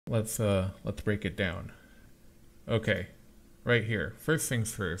let's break it down. Okay, right here. First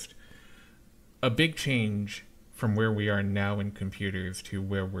things first. A big change from where we are now in computers to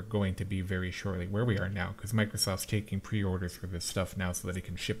where we're going to be very shortly, where we are now, because Microsoft's taking pre-orders for this stuff now so that it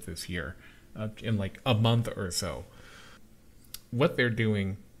can ship this year, in like a month or so. What they're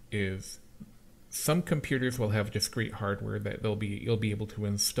doing is some computers will have discrete hardware that you'll be able to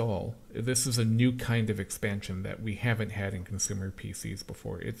install. This is a new kind of expansion that we haven't had in consumer PCs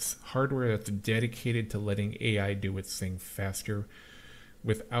before. It's hardware that's dedicated to letting AI do its thing faster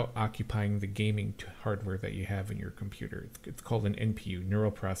without occupying the gaming hardware that you have in your computer. It's called an NPU,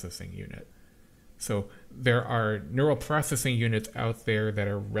 neural processing unit. So there are neural processing units out there that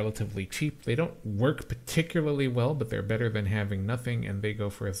are relatively cheap. They don't work particularly well, but they're better than having nothing, and they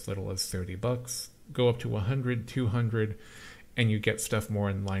go for as little as $30. Go up to 100, 200, and you get stuff more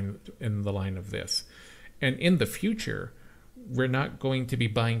in the line of this. And in the future, we're not going to be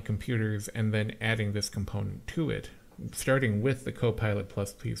buying computers and then adding this component to it. Starting with the Copilot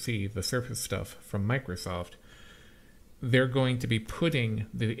Plus PC, the Surface stuff from Microsoft, they're going to be putting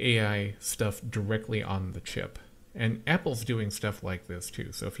the AI stuff directly on the chip. And Apple's doing stuff like this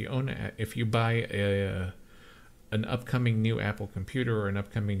too. So if you buy an upcoming new Apple computer or an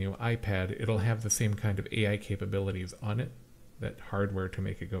upcoming new iPad, it'll have the same kind of AI capabilities on it, that hardware to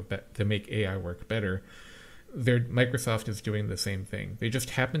make AI work better. Microsoft is doing the same thing. They just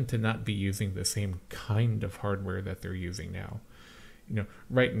happen to not be using the same kind of hardware that they're using now.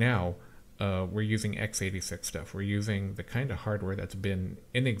 Right now, we're using x86 stuff. We're using the kind of hardware that's been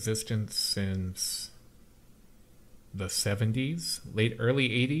in existence since the 70s, early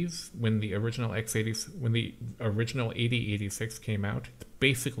 80s, when the original 8086 came out. It's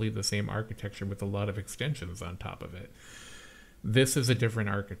basically the same architecture with a lot of extensions on top of it. This is a different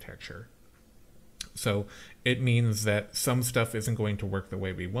architecture. So it means that some stuff isn't going to work the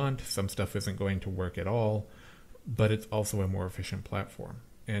way we want, some stuff isn't going to work at all, but it's also a more efficient platform.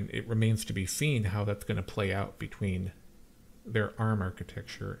 And it remains to be seen how that's going to play out between their ARM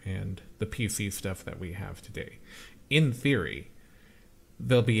architecture and the PC stuff that we have today. In theory,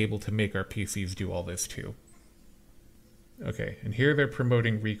 they'll be able to make our PCs do all this too. Okay, and here they're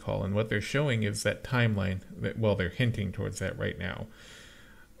promoting recall, and what they're showing is that timeline, they're hinting towards that right now.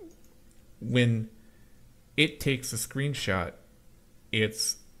 When it takes a screenshot,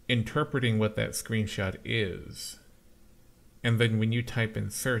 it's interpreting what that screenshot is. And then when you type in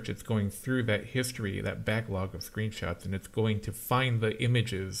search, it's going through that history, that backlog of screenshots, and it's going to find the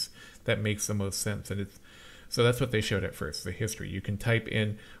images that makes the most sense. So that's what they showed at first, the history. You can type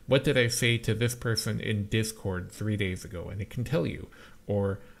in, what did I say to this person in Discord 3 days ago? And it can tell you.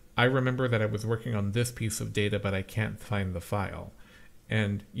 Or, I remember that I was working on this piece of data, but I can't find the file.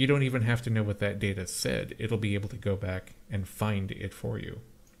 And you don't even have to know what that data said. It'll be able to go back and find it for you.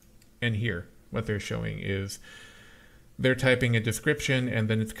 And here, what they're showing is they're typing a description and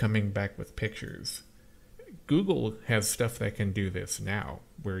then it's coming back with pictures. Google has stuff that can do this now,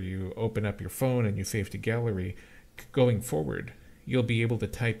 where you open up your phone and you save to gallery. Going forward, you'll be able to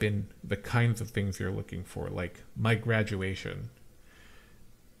type in the kinds of things you're looking for, like my graduation.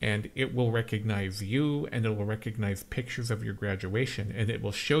 And it will recognize you, and it will recognize pictures of your graduation, and it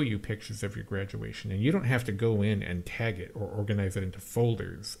will show you pictures of your graduation. And you don't have to go in and tag it or organize it into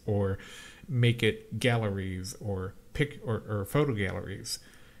folders or make it galleries or photo galleries.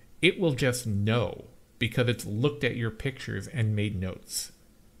 It will just know because it's looked at your pictures and made notes.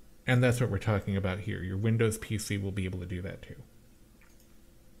 And that's what we're talking about here. Your Windows PC will be able to do that too.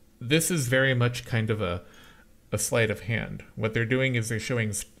 This is very much kind of a sleight of hand. What they're doing is they're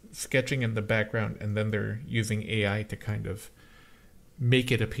showing sketching in the background, and then they're using AI to kind of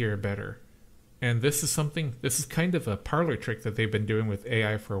make it appear better. And this is kind of a parlor trick that they've been doing with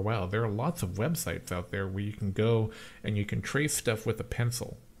AI for a while. There are lots of websites out there where you can go and you can trace stuff with a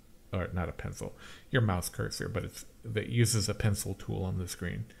pencil, or not a pencil, your mouse cursor, but that uses a pencil tool on the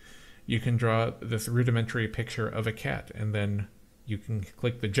screen. You can draw this rudimentary picture of a cat, and then you can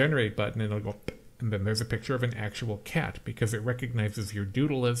click the generate button and it'll go, and then there's a picture of an actual cat because it recognizes your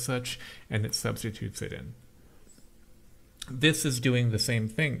doodle as such and it substitutes it in. This is doing the same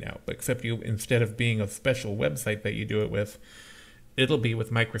thing now, but except instead of being a special website that you do it with, it'll be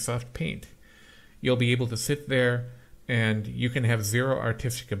with Microsoft Paint. You'll be able to sit there and you can have zero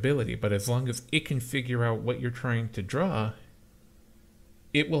artistic ability, but as long as it can figure out what you're trying to draw,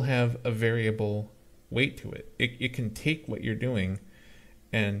 it will have a variable weight to it. It can take what you're doing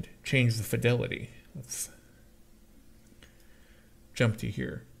and change the fidelity. Let's jump to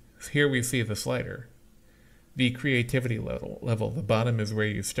here. Here we see the slider. The creativity level, the bottom is where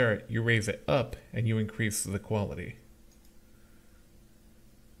you start. You raise it up and you increase the quality.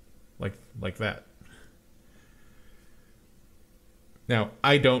 like that. Now,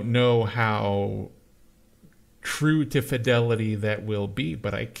 I don't know how true to fidelity that will be,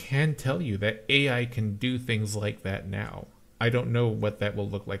 but I can tell you that AI can do things like that now. I don't know what that will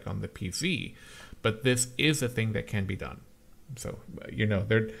look like on the PC, but this is a thing that can be done. So,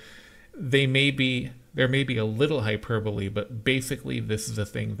 there may be a little hyperbole, but basically this is a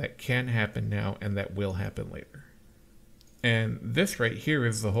thing that can happen now and that will happen later. And this right here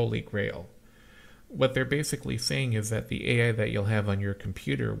is the holy grail. What they're basically saying is that the AI that you'll have on your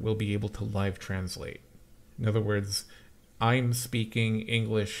computer will be able to live translate. In other words, I'm speaking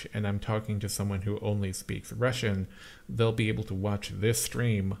English and I'm talking to someone who only speaks Russian. They'll be able to watch this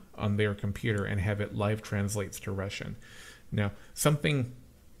stream on their computer and have it live translates to Russian. Now, something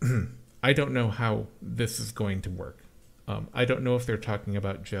I don't know how this is going to work. I don't know if they're talking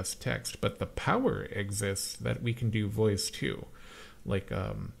about just text, but the power exists that we can do voice too. Like,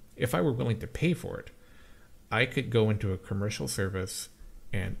 if I were willing to pay for it, I could go into a commercial service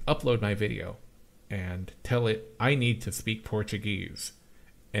and upload my video and tell it I need to speak Portuguese.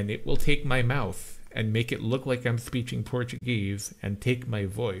 And it will take my mouth and make it look like I'm speaking Portuguese and take my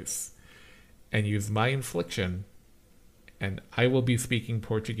voice and use my inflection, and I will be speaking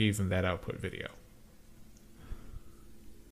Portuguese in that output video.